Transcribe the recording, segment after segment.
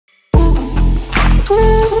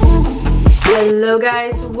Hello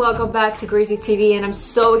guys, welcome back to GRAZYTV, and I'm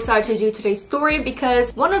so excited to do today's story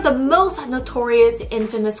because one of the most notorious,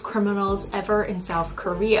 infamous criminals ever in South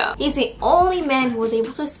Korea. He's the only man who was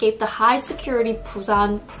able to escape the high-security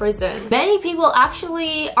Busan prison. Many people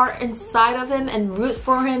actually are inside of him and root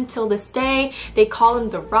for him till this day. They call him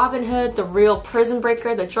the Robin Hood, the real prison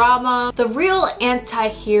breaker, the drama, the real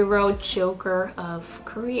anti-hero Joker of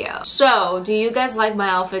Korea. So, do you guys like my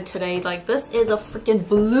outfit today? Like, this is a freaking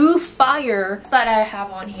blue fire that I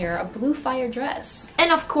have on here, a blue fire dress,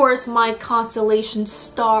 and of course my constellation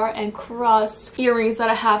star and cross earrings that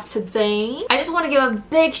I have today. I just want to give a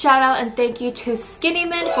big shout out and thank you to Skinny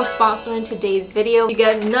Mint for sponsoring today's video. You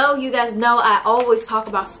guys know I always talk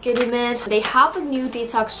about Skinny Mint. They have a new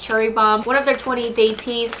detox cherry bomb, one of their 28-day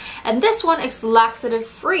teas, and this one is laxative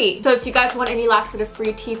free. So if you guys want any laxative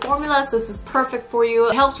free tea formulas, this is perfect for you.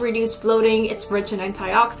 It helps reduce bloating, it's rich in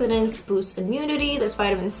antioxidants, boosts immunity, there's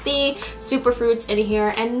vitamin C, super fruits in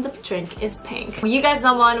here, and the drink is pink. You guys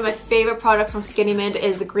know one of my favorite products from Skinny Mint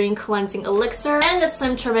is the green cleansing elixir and the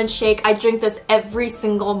slim turmeric shake. I drink this every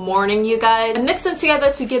single morning, you guys. I mix them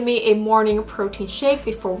together to give me a morning protein shake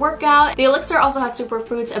before workout. The elixir also has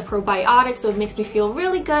superfoods and probiotics, so it makes me feel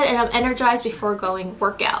really good and I'm energized before going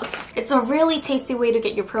workout. It's a really tasty way to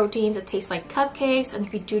get your proteins. It tastes like cupcakes, and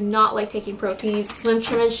if you do not like taking proteins, slim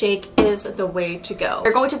turmeric shake is the way to go.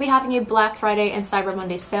 They're going to be having a Black Friday and Cyber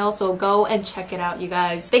Monday sale, so go and check it out, you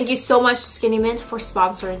guys. Thank you so much to Skinny Mint for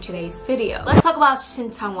sponsoring today's video. Let's talk about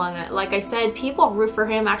Shin Chang. Like I said, people root for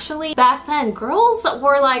him. Actually, back then, girls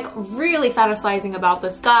were like really fantasizing about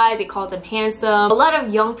this guy. They called him handsome. A lot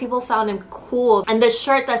of young people found him cool, and the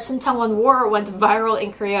shirt that Shin Chang wore went viral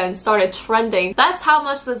in Korea and started trending. That's how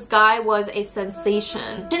much this guy was a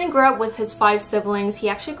sensation. Shin grew up with his 5 siblings. He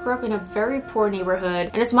actually grew up in a very poor neighborhood,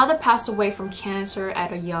 and his mother passed away from cancer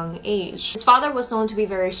at a young age. His father was known to be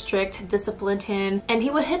very strict, disciplined him, and he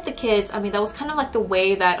would hit the kids. I mean, that was kind of like the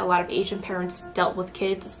way that a lot of Asian parents dealt with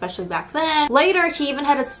kids, especially back then. Later, he even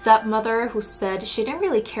had a stepmother who said she didn't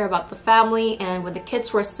really care about the family, and when the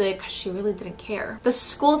kids were sick, she really didn't care. The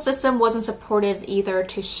school system wasn't supportive either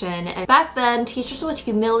to Shin, and back then, teachers would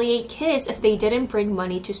humiliate kids if they didn't bring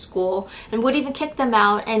money to school and would even kick them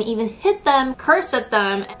out and even hit them, curse at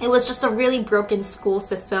them. It was just a really broken school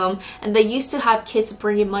system, and they used to have kids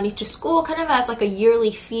bringing money to school kind of as like a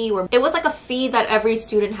yearly fee, or it was like a fee that every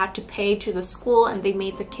student had to pay to the school, and they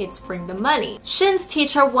made the kids bring the money. Shin's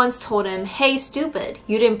teacher once told him, "Hey stupid,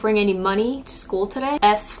 you didn't bring any money to school today?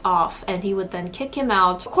 F off," and he would then kick him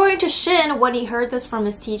out. According to Shin, when he heard this from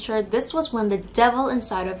his teacher, this was when the devil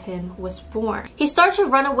inside of him was born. He started to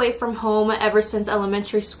run away from home ever since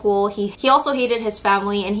elementary school. He also hated his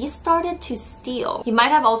family, and he started to steal. He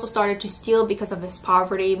might have also started to steal because of his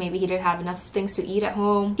poverty. Maybe he didn't have enough things to eat at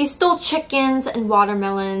home. He stole chickens and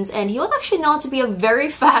watermelons, and he was actually known to be a very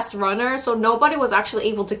fast runner, so nobody was actually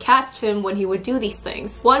able to catch him when he would do these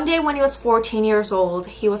things. One day when he was 14 years old,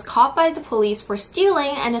 he was caught by the police for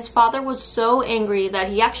stealing, and his father was so angry that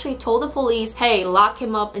he actually told the police, "Hey, lock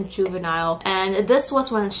him up in juvenile." And this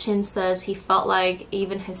was when Shin says he felt like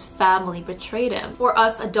even his family betrayed him. For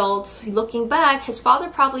us adults, looking back, his father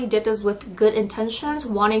probably did this with good intentions,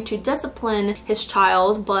 wanting to discipline his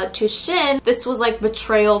child, but to Shin, this was like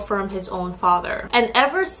betrayal from his own father. And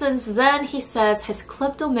ever since then, he says his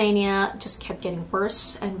kleptomania just kept getting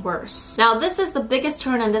worse and worse. Now, this is the biggest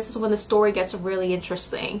turn, and this is when the story gets really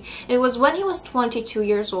interesting. It was when he was 22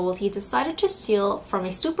 years old, he decided to steal from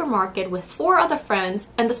a supermarket with 4 other friends,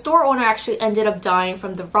 and the store owner actually ended up dying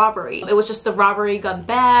from the robbery. It was just the robbery gone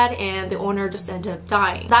bad, and the owner just ended up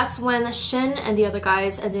dying. That's when Shin and the other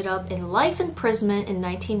guys ended up in life imprisonment in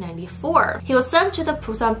 1994. He was sent to the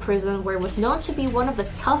Busan prison, where it was known to be one of the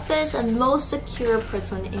toughest and most secure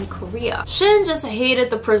prison in Korea. Shin just hated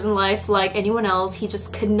the prison life like anyone else. He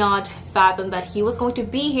just could not fathom that he was going to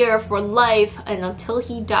be here for life and until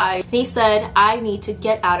he died. And he said, "I need to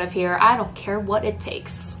get out of here. I don't care what it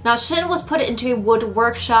takes." Now, Shin was put into a wood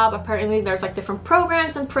workshop. Apparently, there's like different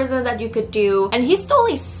programs in prison that you could do, and he stole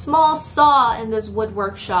a small saw in this wood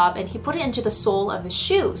workshop and he put it into the sole of his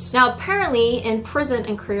shoes. Now, apparently in prison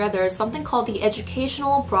in Korea, there's something called the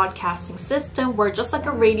educational broadcasting system, where just like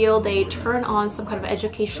a radio, they turn on some kind of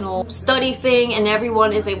education educational study thing and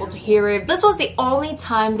everyone is able to hear it. This was the only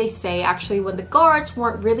time they say actually when the guards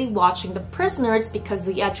weren't really watching the prisoners because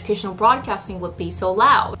the educational broadcasting would be so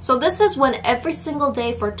loud. So this is when every single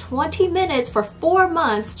day for 20 minutes for 4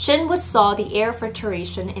 months, Shin would saw the air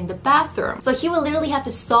filtration in the bathroom. So he would literally have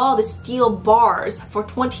to saw the steel bars for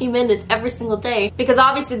 20 minutes every single day because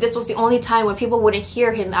obviously this was the only time when people wouldn't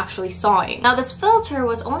hear him actually sawing. Now this filter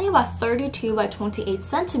was only about 32 by 28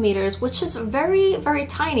 centimeters, which is very, very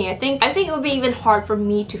tiny. I think it would be even hard for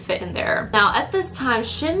me to fit in there. Now at this time,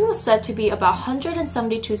 Shin was said to be about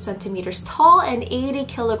 172 centimeters tall and 80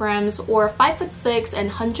 kilograms or 5'6" and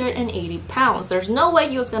 180 pounds. There's no way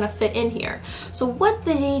he was gonna fit in here. So what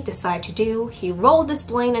did he decide to do? He rolled this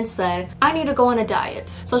blunt and said, I need to go on a diet.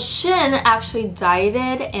 So Shin actually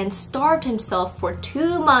dieted and starved himself for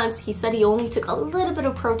 2 months. He said he only took a little bit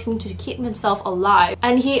of protein to keep himself alive,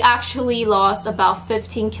 and he actually lost about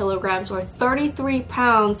 15 kilograms or 33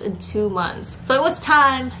 pounds in 2 months. So it was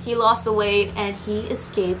time. He lost the weight and he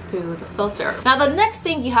escaped through the filter. Now the next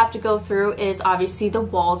thing you have to go through is obviously the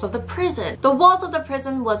walls of the prison. The walls of the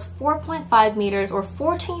prison was 4.5 meters or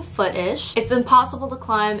 14 foot-ish. It's impossible to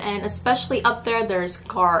climb, and especially up there, there's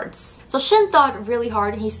guards. So Shin thought really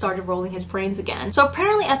hard and he started rolling his brains again. So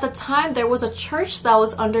apparently at the time there was a church that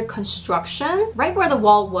was under construction right where the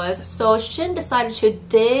wall was. So Shin decided to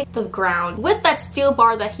dig the ground with that steel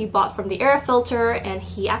bar that he bought from the air filter, and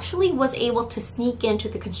he actually was able to sneak into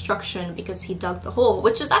the construction because he dug the hole,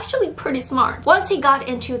 which is actually pretty smart. Once he got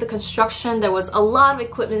into the construction, there was a lot of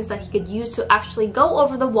equipment that he could use to actually go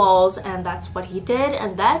over the walls, and that's what he did,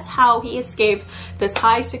 and that's how he escaped this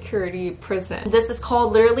high security prison. This is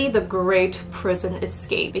called literally the Great Prison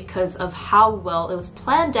Escape because of how well it was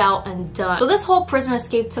planned out and done. So this whole prison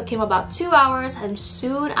escape took him about 2 hours, and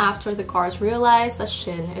soon after the guards realized that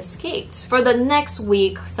Shin escaped. For the next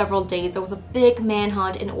week, several days, there was a big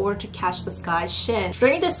manhunt in order to catch this guy Shin.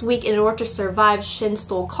 During this week, in order to survive, Shin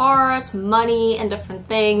stole cars, money, and different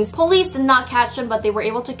things. Police did not catch him, but they were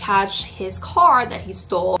able to catch his car that he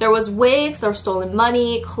stole. There was wigs, there was stolen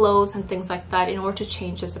money, clothes, and things like that in order to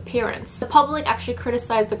change his appearance. The public actually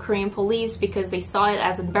criticized the Korean police because they saw it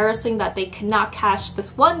as embarrassing that they could not catch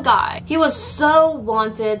this one guy. He was so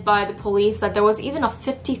wanted by the police that there was even a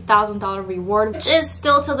 $50,000 reward, which is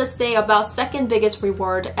still to this day about second biggest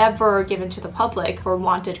reward ever given to the public for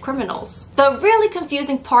wanted criminals. The really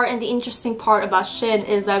confusing part and the interesting part about Shin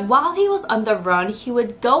is that while he was on the run, he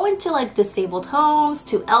would go into like disabled homes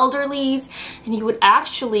to elderlies, and he would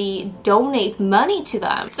actually donate money to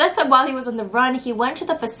them. It said that while he was on the run, he went to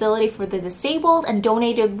the facility for the disabled and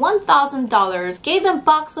donated $1,000, gave them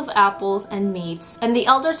box of apples and meat, and the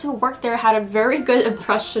elders who worked there had a very good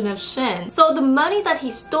impression of Shin. So the money that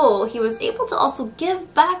he stole, he was able to also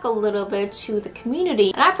give back a little bit to the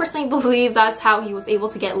community, and I personally believe that's how he was able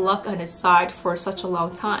to get luck on his side for such a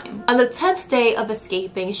long time. On the 10th day of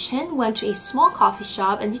escaping, Shin went to a small coffee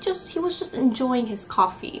shop and he was just enjoying his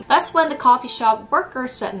coffee. That's when the coffee shop worker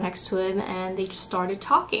sat next to him and they just started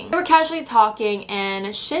talking. They were casually talking,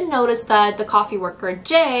 and Shin noticed that the coffee worker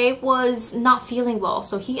Jay was not feeling well.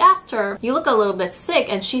 So he asked her, "You look a little bit sick,"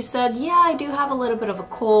 and she said, "Yeah, I do have a little bit of a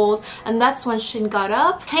cold." And that's when Shin got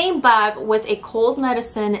up, came back with a cold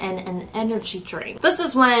medicine and an energy drink. This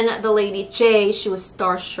is when the lady Jay, she was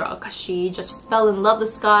starstruck. She just fell in love with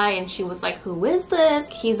this guy and she was like, "Who is this?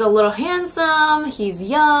 He's a little handsome, he's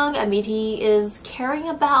young, I mean, he is caring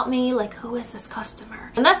about me, like who is this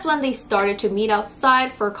customer?" And that's when they started to meet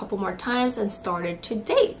outside for a couple more times and started to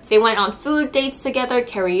date. They went on food dates together,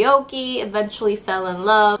 karaoke, eventually fell in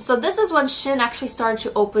love. So this is when Shin actually started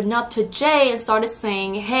to open up to Jay and started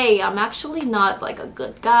saying, "Hey, I'm actually not like a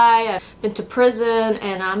good guy. I've been to prison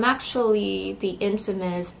and I'm actually the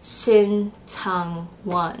infamous Shin Chang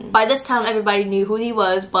 1. By this time everybody knew who he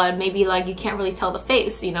was, but maybe like you can't really tell the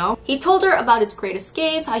face, you know? He told her about his great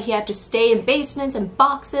escapes, how he had to stay in basements and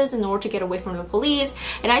boxes in order to get away from the police,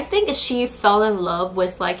 and I think she fell in love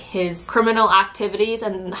with like his criminal activities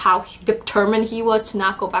and how determined he was to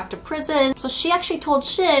not go back to prison. So she actually told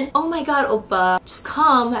Shin, "Oh my god, Oppa, just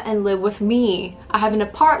come and live with me. I have an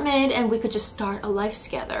apartment and we could just start a life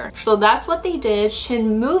together." So that's what they did.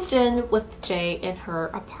 Shin moved in with Jay in her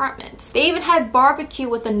apartment. They even had barbecue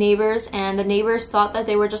with the neighbors, and the neighbors thought that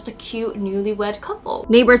they were just a cute newlywed couple.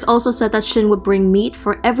 Neighbors also said that Shin would bring meat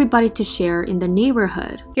for everybody to share in the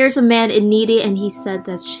neighborhood. Here's a man in need, and he said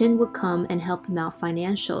that Shin would come and help him out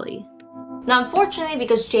financially. Now, unfortunately,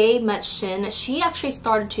 because Jae met Shin, she actually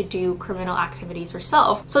started to do criminal activities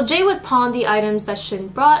herself. So Jae would pawn the items that Shin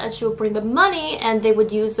brought and she would bring the money and they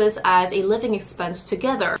would use this as a living expense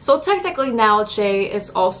together. So technically now Jae is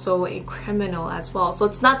also a criminal as well. So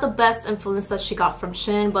it's not the best influence that she got from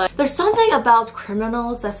Shin, but there's something about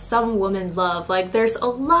criminals that some women love. Like, there's a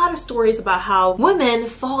lot of stories about how women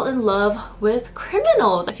fall in love with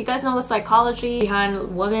criminals. If you guys know the psychology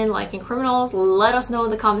behind women liking criminals, let us know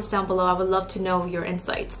in the comments down below. I would love to know your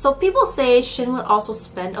insights. So people say Shin would also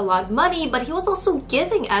spend a lot of money, but he was also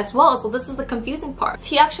giving as well. So this is the confusing part.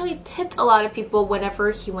 He actually tipped a lot of people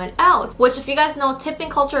whenever he went out, which, if you guys know, tipping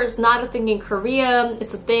culture is not a thing in Korea.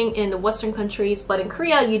 It's a thing in the Western countries, but in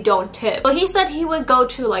Korea you don't tip. So he said he would go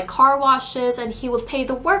to like car washes and he would pay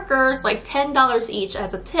the workers like $10 each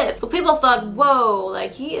as a tip. So people thought, whoa,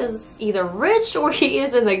 like he is either rich or he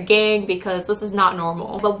is in a gang, because this is not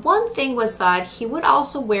normal. But one thing was that he would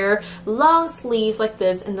also wear long sleeves like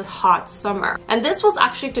this in the hot summer, and this was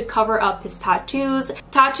actually to cover up his tattoos.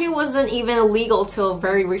 Tattoo wasn't even illegal till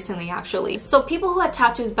very recently actually. So people who had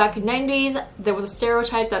tattoos back in the 90s, there was a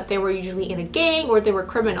stereotype that they were usually in a gang or they were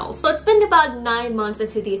criminals. So it's been about 9 months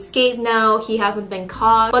into the escape now. He hasn't been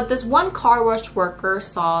caught, but this one car wash worker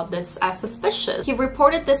saw this as suspicious. He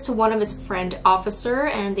reported this to one of his friend officer,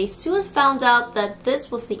 and they soon found out that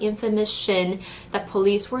this was the infamous Shin that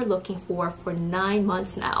police were looking for 9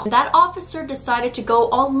 months now. And that officer decided to go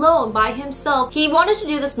alone by himself. He wanted to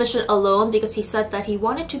do this mission alone because he said that he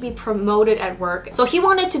wanted to be promoted at work. So he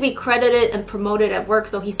wanted to be credited and promoted at work,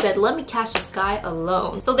 so he said, let me catch this guy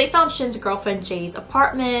alone. So they found Shin's girlfriend Jae's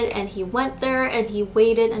apartment, and he went there and he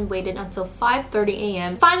waited and waited until 5:30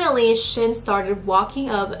 a.m. Finally, Shin started walking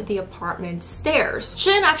up the apartment stairs.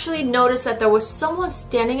 Shin actually noticed that there was someone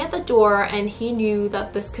standing at the door, and he knew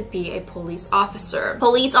that this could be a police officer.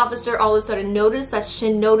 Police officer all of a sudden noticed that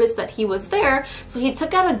Shin noticed that he was there, so he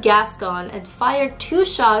took out a gas gun and fired 2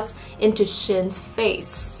 shots into Shin's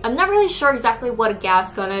face. I'm not really sure exactly what a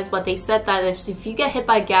gas gun is, but they said that if you get hit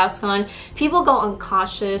by a gas gun, people go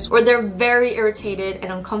unconscious or they're very irritated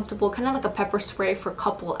and uncomfortable, kind of like a pepper spray for a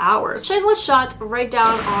couple hours. Shin was shot right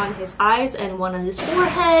down on his eyes and one on his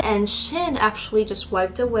forehead, and Shin actually just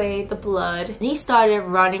wiped away the blood and he started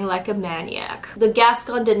running like a maniac. The gas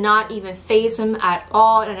gun did not even faze him at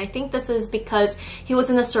all, and I think this is because he was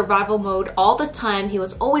in a survival mode all the time. He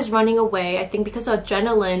was always running away. I think because of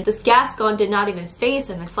adrenaline, this gas gun did not even faze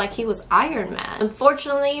him. It's like he was Iron Man.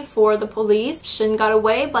 Unfortunately for the police, Shin got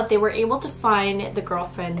away, but they were able to find the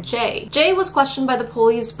girlfriend Jae. Jae was questioned by the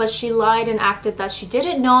police, but she lied and acted that she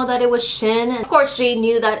didn't know that it was Shin. Of course, Jae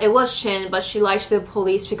knew that it was Shin, but she lied to the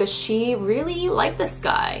police because she really liked this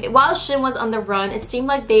guy. While Shin was on the run, it seemed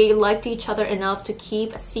like they liked each other enough to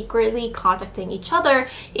keep secretly contacting each other,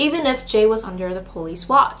 even if Jae was under the police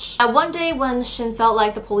watch. And one day when Shin felt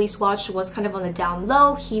like the police watch was kind of on the down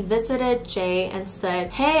low, he visited Jae and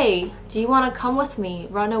said, hey, do you want to come with me?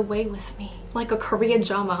 Run away with me. Like a Korean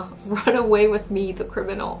drama, run away with me, the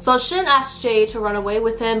criminal. So Shin asked Jae to run away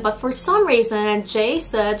with him, but for some reason Jae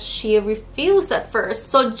said she refused at first.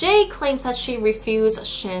 So Jae claims that she refused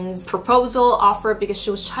Shin's proposal offer because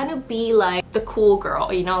she was trying to be like the cool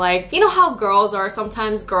girl, you know, like, you know how girls are,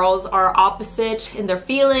 sometimes girls are opposite in their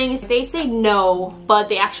feelings. They say no, but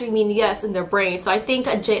they actually mean yes in their brain. So I think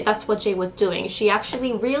that's what Jae was doing. She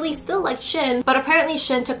actually really still liked Shin, but apparently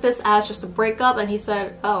Shin took this as just a breakup and he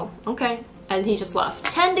said, oh, okay. And he just left.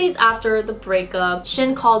 10 days after the breakup,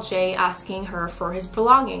 Shin called Jae asking her for his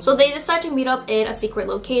belongings. So they decided to meet up in a secret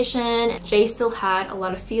location. Jae still had a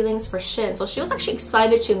lot of feelings for Shin, so she was actually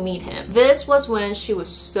excited to meet him. This was when she was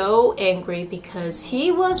so angry because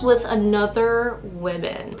he was with another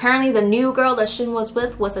woman. Apparently the new girl that Shin was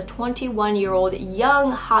with was a 21-year-old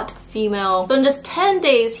young hot female. So in just 10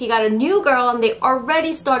 days, he got a new girl and they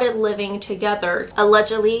already started living together.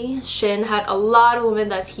 Allegedly, Shin had a lot of women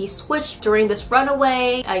that he switched during this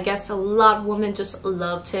runaway. I guess a lot of women just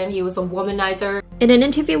loved him. He was a womanizer. In an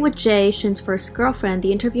interview with Jae, Shin's first girlfriend,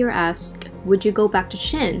 the interviewer asked, would you go back to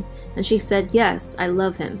Shin? And she said, yes, I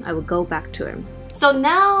love him. I would go back to him. So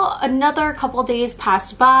now another couple days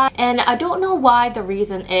passed by and I don't know why the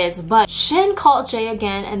reason is, but Shin called Jae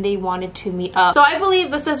again and they wanted to meet up. So I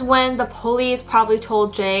believe this is when the police probably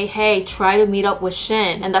told Jae, hey, try to meet up with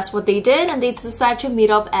Shin. And that's what they did, and they decided to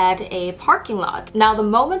meet up at a parking lot. Now the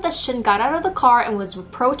moment that Shin got out of the car and was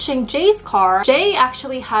approaching Jae's car, Jae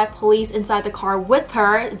actually had police inside the car with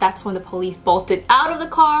her. That's when the police bolted out of the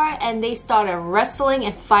car and they started wrestling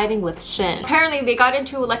and fighting with Shin. Apparently they got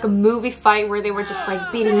into like a movie fight where they were just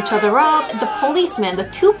like beating each other up. The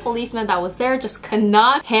two policemen that was there just could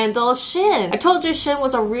not handle Shin. I told you Shin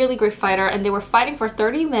was a really great fighter, and they were fighting for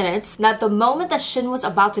 30 minutes. Now, the moment that Shin was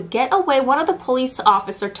about to get away, one of the police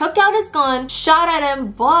officers took out his gun, shot at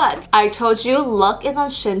him, but I told you luck is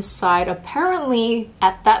on Shin's side. Apparently,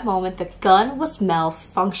 at that moment, the gun was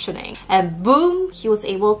malfunctioning, and boom, he was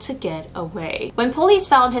able to get away. When police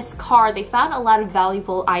found his car, they found a lot of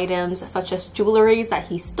valuable items such as jewelry that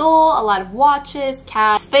he stole, a lot of watches,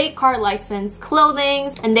 cash, fake car license,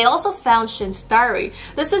 clothing, and they also found Shin's diary.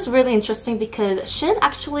 This is really interesting because Shin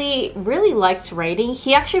actually really liked writing.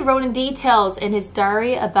 He actually wrote in details in his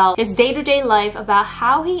diary about his day-to-day life, about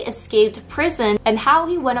how he escaped prison and how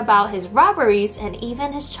he went about his robberies and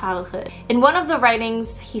even his childhood. In one of the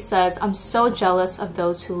writings, he says, "I'm so jealous of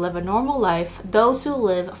those who live a normal life, those who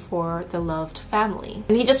live for the loved family."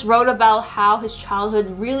 And he just wrote about how his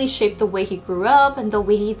childhood really shaped the way he grew up and the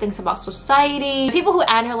way he thinks about society. People who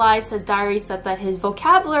analyzed his diary said that his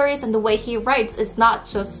vocabularies and the way he writes is not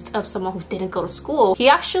just of someone who didn't go to school. He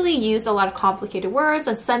actually used a lot of complicated words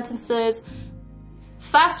and sentences.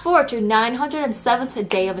 Fast forward to 907th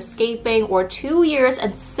day of escaping, or 2 years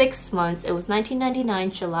and 6 months. It was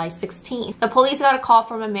 1999, July 16th. The police got a call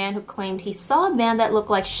from a man who claimed he saw a man that looked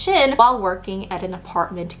like Shin while working at an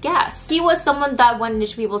apartment gas. He was someone that went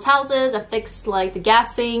into people's houses and fixed like the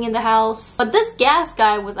gassing in the house. But this gas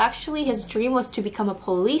guy was actually, his dream was to become a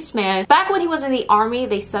policeman. Back when he was in the army,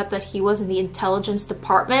 they said that he was in the intelligence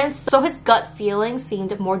department, so his gut feeling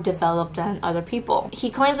seemed more developed than other people. He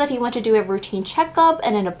claims that he went to do a routine checkup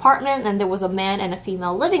in an apartment, and there was a man and a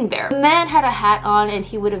female living there. The man had a hat on and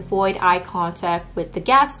he would avoid eye contact with the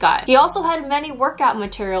gas guy. He also had many workout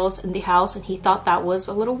materials in the house, and he thought that was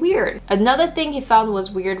a little weird. Another thing he found was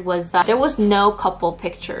weird was that there was no couple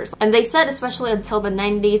pictures. And they said, especially until the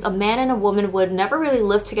 90s, a man and a woman would never really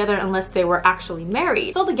live together unless they were actually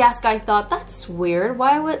married. So the gas guy thought, that's weird.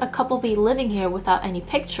 Why would a couple be living here without any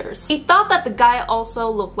pictures? He thought that the guy also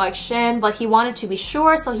looked like Shin, but he wanted to be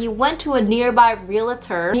sure, so he went to a nearby realtor.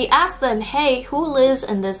 He asked them, hey, who lives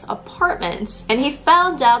in this apartment? And he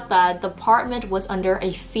found out that the apartment was under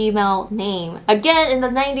a female name. Again, in the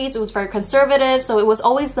 90s, it was very conservative, so it was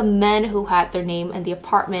always the men who had their name in the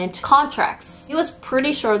apartment contracts. He was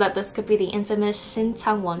pretty sure that this could be the infamous Shin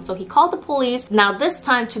Chang one, so he called the police. Now this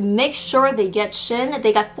time, to make sure they get Shin,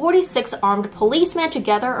 they got 46 armed policemen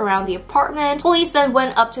together around the apartment. Police then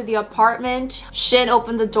went up to the apartment. Shin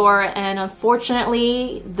opened the door, and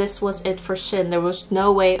unfortunately, this was it for Shin. There was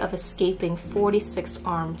no way of escaping 46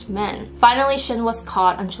 armed men. Finally, Shin was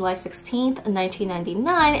caught on July 16th,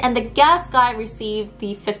 1999, and the gas guy received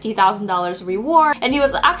the $50,000 reward, and he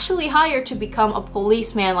was actually hired to become a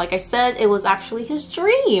policeman. Like I said, it was actually his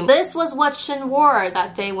dream. This was what Shin wore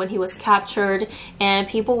that day when he was captured, and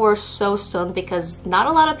people were so stunned because not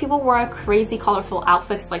a lot of people wore crazy colorful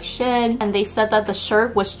outfits like Shin, and they said that the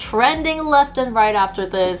shirt was trending left and right after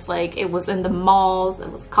this. Like, it was in the malls,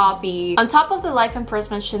 it was copied. On top of the life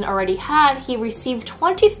imprisonment Shin already had, he received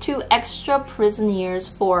 22 extra prison years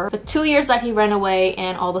for the 2 years that he ran away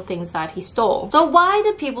and all the things that he stole. So why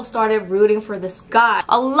did people started rooting for this guy?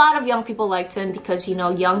 A lot of young people liked him because, you know,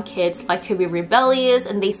 young kids like to be rebellious,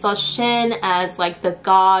 and they saw Shin as like the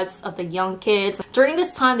gods of the young kids. During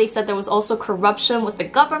this time, they said there was also corruption with the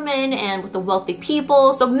government and with the wealthy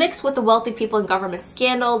people. So mixed with the wealthy people and government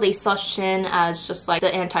scandal, they saw Shin as just like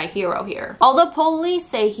the anti-hero here. Although police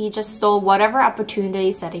say he just stole whatever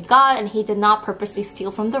opportunities that he got, and he did not purposely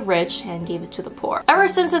steal from the rich and gave it to the poor. Ever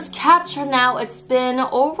since his capture now, it's been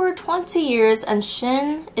over 20 years, and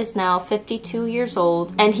Shin is now 52 years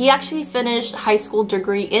old, and he actually finished high school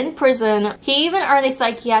degree in prison. He even earned a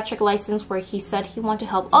psychiatric license where he said he wanted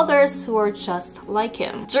to help others who are just like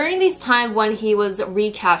him. During this time when he was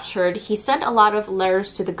recaptured, he sent a lot of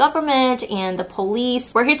letters to the government and the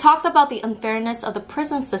police where he talks about the unfairness of the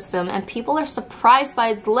prison system, and people are surprised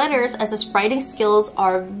by his letters as his writing skills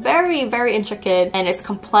are very, very intricate and it's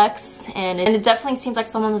complex, and it definitely seems like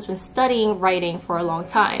someone who's been studying writing for a long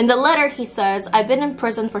time. In the letter, he says, I've been in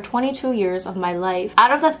prison for 22 years of my life.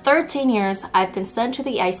 Out of the 13 years, I've been sent to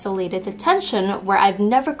the isolated detention where I've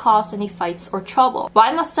never caused any fights or trouble.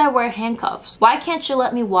 Why must I wear handcuffs? Why can't you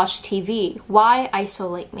let me watch TV? Why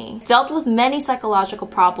isolate me? Dealt with many psychological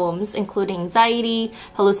problems, including anxiety,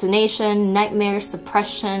 hallucination, nightmares,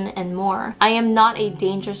 depression, and more. I am not a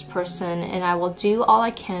dangerous person, and I will do all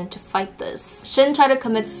I can to fight this. Shin tried to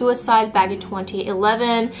commit suicide back in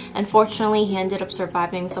 2011, and fortunately he ended up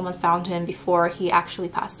surviving. Someone found him before he actually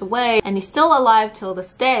passed away, and he's still alive till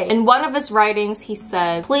this day. In one of his writings, he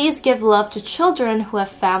says, please give love to children who have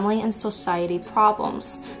family and society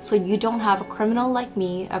problems, so you don't have a criminal like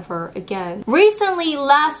me ever again. Recently,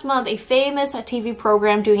 last month, a famous TV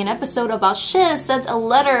program doing an episode about Shin sent a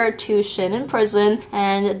letter to Shin in prison,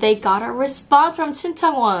 and they got a response from Shin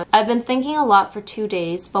Chang. I've been thinking a lot for 2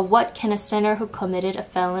 days, but what can a sinner who committed a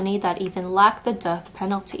felony that even lacked the death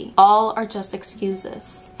penalty? All are just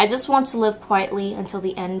excuses. I just want to live quietly until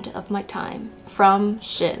the end of my time. From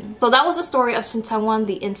Shin. So that was the story of Shin Chang,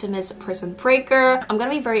 the infamous prison breaker. I'm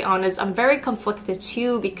gonna be very honest, I'm very conflicted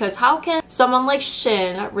too, because how can someone like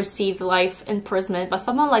Shin receive life imprisonment, but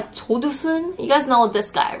someone like Cho Do-sun, you guys know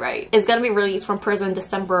this guy, right, is gonna be released from prison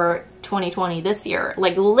December 2020 this year,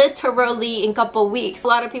 like literally in a couple weeks. A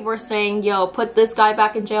lot of people are saying, yo, put this guy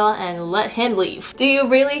back in jail and let him leave. Do you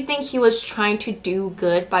really think he was trying to do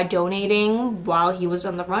good by donating while he was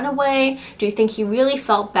on the runaway? Do you think he really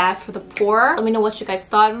felt bad for the poor? Let me know what you guys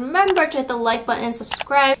thought. Remember to hit the like button and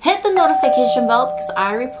subscribe. Hit the notification bell because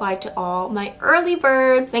I reply to all my early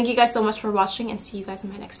birds. Thank you guys so much for watching and see you guys in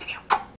my next video.